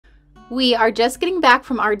We are just getting back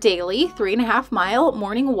from our daily 3.5-mile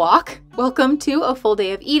morning walk. Welcome to a full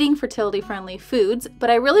day of eating fertility-friendly foods, but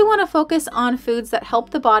I really want to focus on foods that help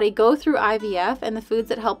the body go through IVF and the foods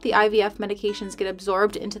that help the IVF medications get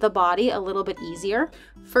absorbed into the body a little bit easier.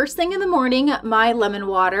 First thing in the morning, my lemon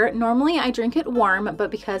water. Normally I drink it warm,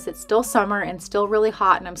 but because it's still summer and still really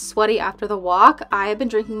hot and I'm sweaty after the walk, I have been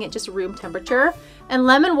drinking it just room temperature. And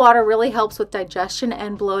lemon water really helps with digestion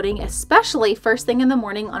and bloating, especially first thing in the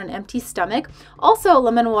morning on an empty stomach. Also,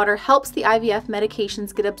 lemon water helps the IVF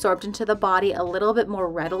medications get absorbed into the body a little bit more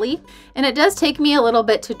readily. And it does take me a little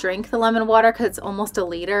bit to drink the lemon water because it's almost a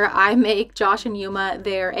liter. I make Josh and Yuma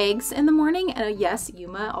their eggs in the morning. And yes,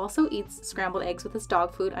 Yuma also eats scrambled eggs with his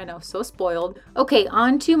dog food. I know, so spoiled. Okay,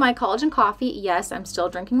 on to my collagen coffee. Yes, I'm still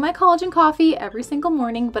drinking my collagen coffee every single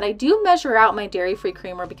morning, but I do measure out my dairy-free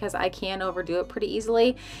creamer because I can overdo it pretty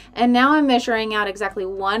easily. And now I'm measuring out exactly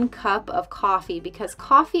 1 cup of coffee because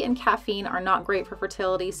coffee and caffeine are not great for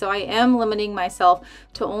fertility. So I am limiting myself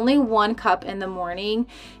to only 1 cup in the morning,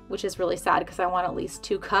 which is really sad because I want at least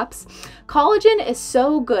 2 cups. Collagen is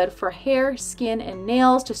so good for hair, skin, and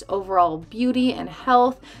nails, just overall beauty and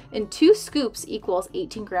health. And 2 scoops equals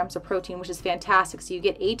 18 grams of protein, which is fantastic. So you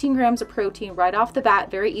get 18 grams of protein right off the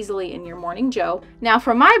bat very easily in your morning joe. Now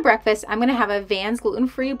for my breakfast, I'm gonna have a Vans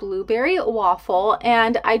gluten-free blueberry waffle.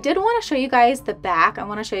 And I did want to show you guys the back. I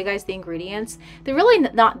want to show you guys the ingredients. They're really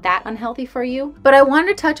not that unhealthy for you, but I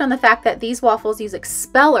wanted to touch on the fact that these waffles use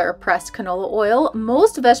expeller pressed canola oil.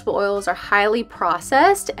 Most vegetable oils are highly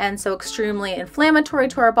processed and so extremely inflammatory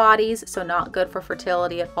to our bodies, so not good for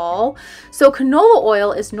fertility at all. So canola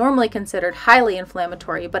oil is normally considered highly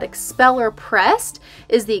inflammatory, but expeller pressed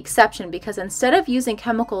is the exception because instead of using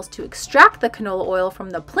chemicals to extract the canola oil from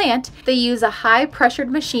the plant, they use a high pressured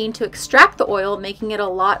machine to extract the oil, making it a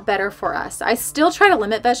lot better for us. I still try to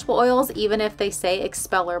limit vegetable oils even if they say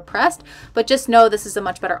expeller pressed, but just know this is a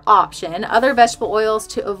much better option. Other vegetable oils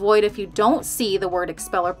to avoid if you don't see the word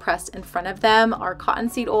expeller pressed in front of them are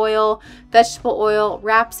cottonseed oil, vegetable oil,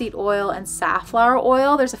 rapeseed oil, and safflower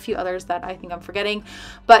oil. There's a few others that I think I'm forgetting,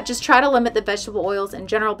 but just try to limit the vegetable oils in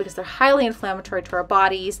general because they're highly inflammatory to our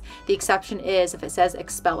bodies. The exception is if it says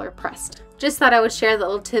expeller pressed. Just thought I would share that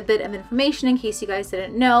little tidbit of information in case you guys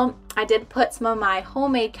didn't know. I did put some of my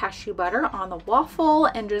homemade cashew butter on the waffle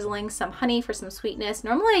and drizzling some honey for some sweetness.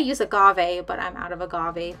 Normally I use agave, but I'm out of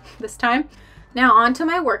agave this time. Now on to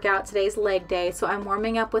my workout. Today's leg day, so I'm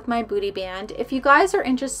warming up with my booty band. If you guys are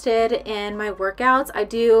interested in my workouts, I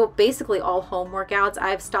do basically all home workouts.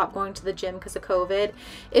 I've stopped going to the gym because of COVID.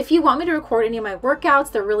 If you want me to record any of my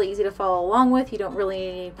workouts, they're really easy to follow along with. You don't really need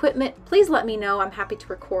any equipment. Please let me know. I'm happy to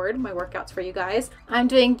record my workouts for you guys. I'm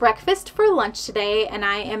doing breakfast for lunch today, and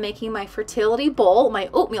I am making my fertility bowl, my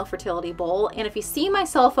oatmeal fertility bowl. And if you see my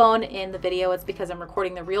cell phone in the video, it's because I'm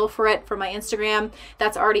recording the reel for it for my Instagram.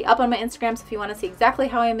 That's already up on my Instagram, so if you want to see exactly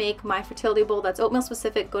how I make my fertility bowl that's oatmeal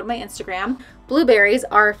specific, go to my Instagram. Blueberries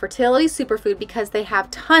are a fertility superfood because they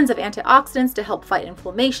have tons of antioxidants to help fight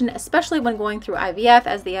inflammation, especially when going through IVF,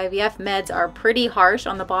 as the IVF meds are pretty harsh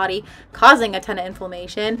on the body, causing a ton of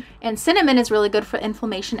inflammation. And cinnamon is really good for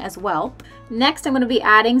inflammation as well. Next, I'm going to be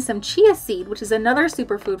adding some chia seed, which is another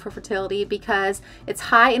superfood for fertility because it's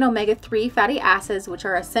high in omega-3 fatty acids, which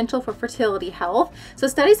are essential for fertility health. So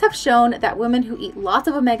studies have shown that women who eat lots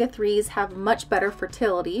of omega-3s have much better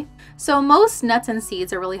fertility. So most nuts and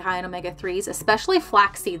seeds are really high in omega-3s, especially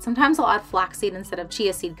flaxseed. Sometimes I'll add flaxseed instead of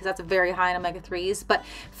chia seed because that's very high in omega-3s, but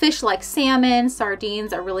fish like salmon,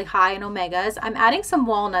 sardines are really high in omegas. I'm adding some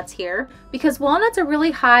walnuts here because walnuts are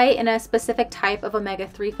really high in a specific type of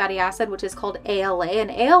omega-3 fatty acid, which is called ALA,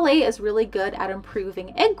 and ALA is really good at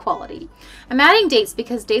improving egg quality. I'm adding dates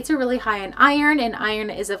because dates are really high in iron, and iron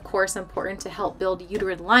is of course important to help build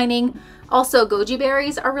uterine lining. Also, goji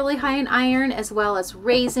berries are really high in iron, as well as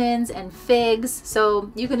raisins and figs,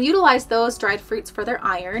 so you can utilize those dried fruits for their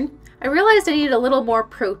iron. I realized I needed a little more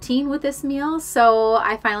protein with this meal, so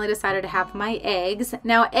I finally decided to have my eggs.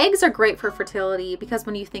 Now, eggs are great for fertility because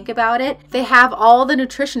when you think about it, they have all the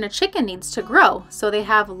nutrition a chicken needs to grow. So they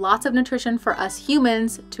have lots of nutrition for us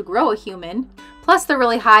humans to grow a human. Plus, they're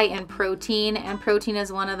really high in protein, and protein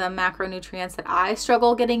is one of the macronutrients that I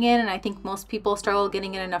struggle getting in, and I think most people struggle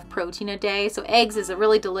getting in enough protein a day. So eggs is a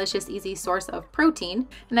really delicious, easy source of protein.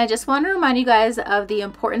 And I just want to remind you guys of the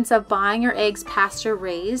importance of buying your eggs pasture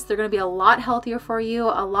raised. They're going to be a lot healthier for you,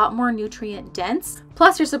 a lot more nutrient dense.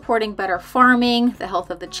 Plus, you're supporting better farming, the health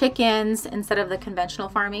of the chickens, instead of the conventional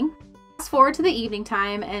farming. Fast forward to the evening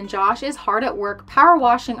time, and Josh is hard at work power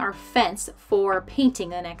washing our fence for painting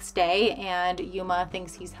the next day, and Yuma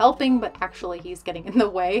thinks he's helping, but actually he's getting in the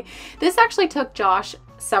way. This actually took Josh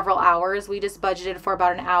several hours. We just budgeted for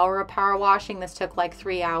about an hour of power washing. This took like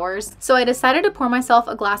 3 hours. So I decided to pour myself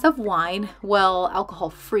a glass of wine. Well,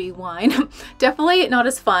 alcohol-free wine. Definitely not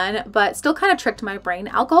as fun, but still kind of tricked my brain.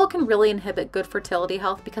 Alcohol can really inhibit good fertility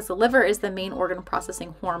health because the liver is the main organ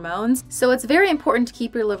processing hormones. So it's very important to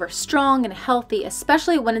keep your liver strong and healthy,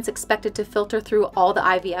 especially when it's expected to filter through all the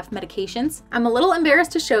IVF medications. I'm a little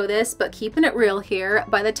embarrassed to show this, but keeping it real here.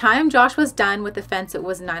 By the time Josh was done with the fence, it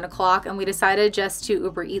was 9 o'clock, and we decided just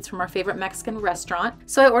to Uber Eats from our favorite Mexican restaurant.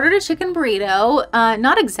 So I ordered a chicken burrito,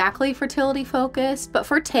 not exactly fertility focused, but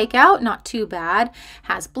for takeout, not too bad.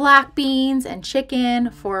 Has black beans and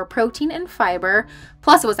chicken for protein and fiber.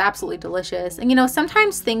 Plus, it was absolutely delicious. And you know,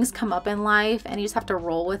 sometimes things come up in life and you just have to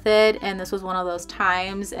roll with it. And this was one of those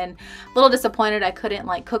times, and a little disappointed I couldn't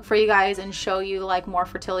like cook for you guys and show you like more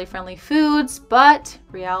fertility friendly foods, but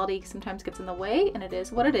reality sometimes gets in the way and it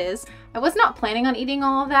is what it is. I was not planning on eating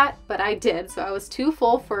all of that, but I did. So I was too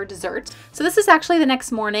full for dessert. So this is actually the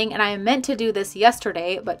next morning, and I meant to do this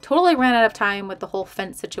yesterday, but totally ran out of time with the whole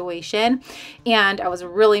fence situation. And I was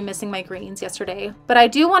really missing my greens yesterday. But I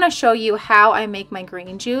do want to show you how I make my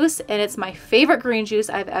green juice, and it's my favorite green juice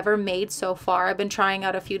I've ever made so far. I've been trying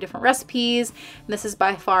out a few different recipes, and this is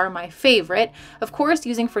by far my favorite. Of course,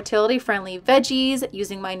 using fertility friendly veggies,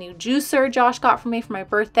 using my new juicer Josh got for me for my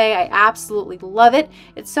birthday. I absolutely love it.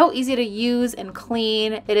 It's so easy to use and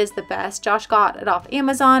clean. It is the best. Josh got it off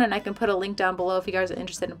Amazon, and I can put a link down below if you guys are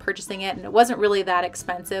interested in purchasing it. And it wasn't really that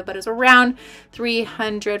expensive, but it was around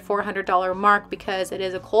 $300–400 mark because it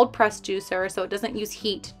is a cold press juicer, so it doesn't use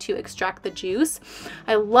heat to extract the juice.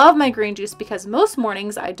 I love my green juice because most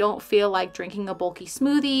mornings I don't feel like drinking a bulky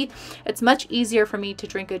smoothie. It's much easier for me to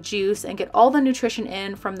drink a juice and get all the nutrition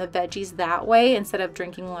in from the veggies that way instead of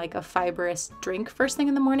drinking like a fibrous drink first thing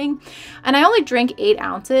in the morning. And I only drink 8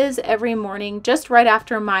 ounces every morning just right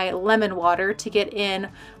after my lemon water to get in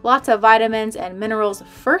lots of vitamins and minerals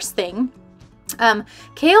first thing.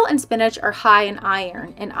 Kale and spinach are high in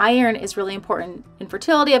iron, and iron is really important in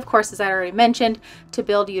fertility, of course, as I already mentioned, to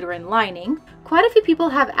build uterine lining. Quite a few people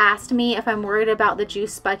have asked me if I'm worried about the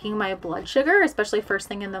juice spiking my blood sugar, especially first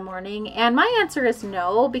thing in the morning, and my answer is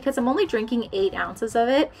no, because I'm only drinking 8 ounces of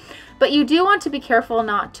it. But you do want to be careful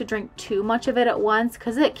not to drink too much of it at once,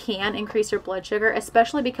 because it can increase your blood sugar,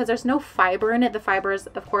 especially because there's no fiber in it. The fiber is,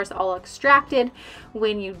 of course, all extracted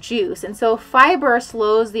when you juice, and so fiber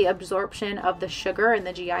slows the absorption of the sugar in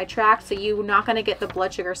the GI tract, so you're not going to get the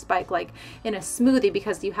blood sugar spike like in a smoothie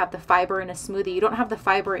because you have the fiber in a smoothie. You don't have the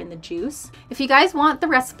fiber in the juice. If you guys want the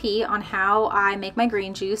recipe on how I make my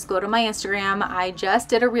green juice, go to my Instagram. I just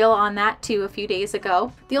did a reel on that too a few days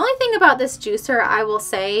ago. The only thing about this juicer I will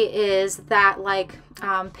say is that like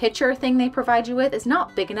pitcher thing they provide you with is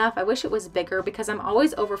not big enough. I wish it was bigger because I'm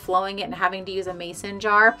always overflowing it and having to use a mason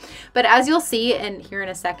jar. But as you'll see and here in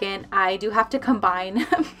a second, I do have to combine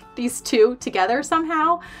these two together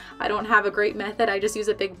somehow. I don't have a great method. I just use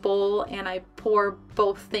a big bowl and I pour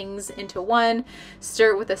both things into one,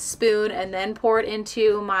 stir it with a spoon, and then pour it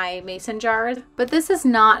into my mason jars. But this is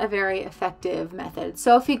not a very effective method.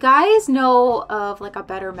 So if you guys know of like a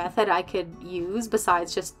better method I could use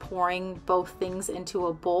besides just pouring both things into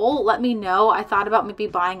a bowl, let me know. I thought about maybe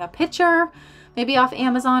buying a pitcher, maybe off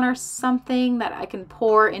Amazon or something that I can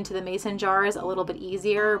pour into the mason jars a little bit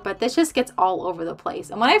easier, but this just gets all over the place.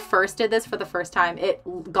 And when I first did this for the first time, it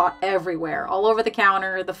got everywhere, all over the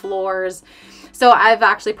counter, the floors. So I've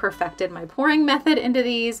actually perfected my pouring method into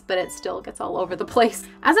these, but it still gets all over the place.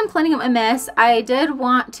 As I'm cleaning up my mess, I did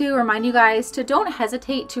want to remind you guys to don't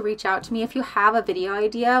hesitate to reach out to me if you have a video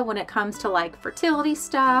idea when it comes to like fertility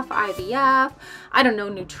stuff, IVF, I don't know,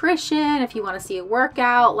 nutrition, if you want to see a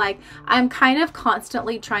workout. Like I'm kind of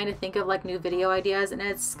constantly trying to think of like new video ideas, and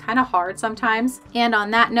it's kind of hard sometimes. And on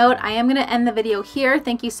that note, I am going to end the video here.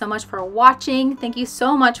 Thank you so much for watching. Thank you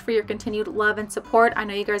so much for your continued love and support. I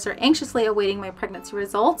know you guys are anxiously awaiting my pregnancy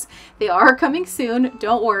results. They are coming soon,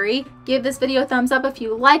 don't worry. Give this video a thumbs up if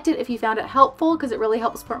you liked it, if you found it helpful, because it really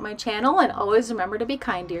helps support my channel, and always remember to be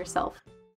kind to yourself.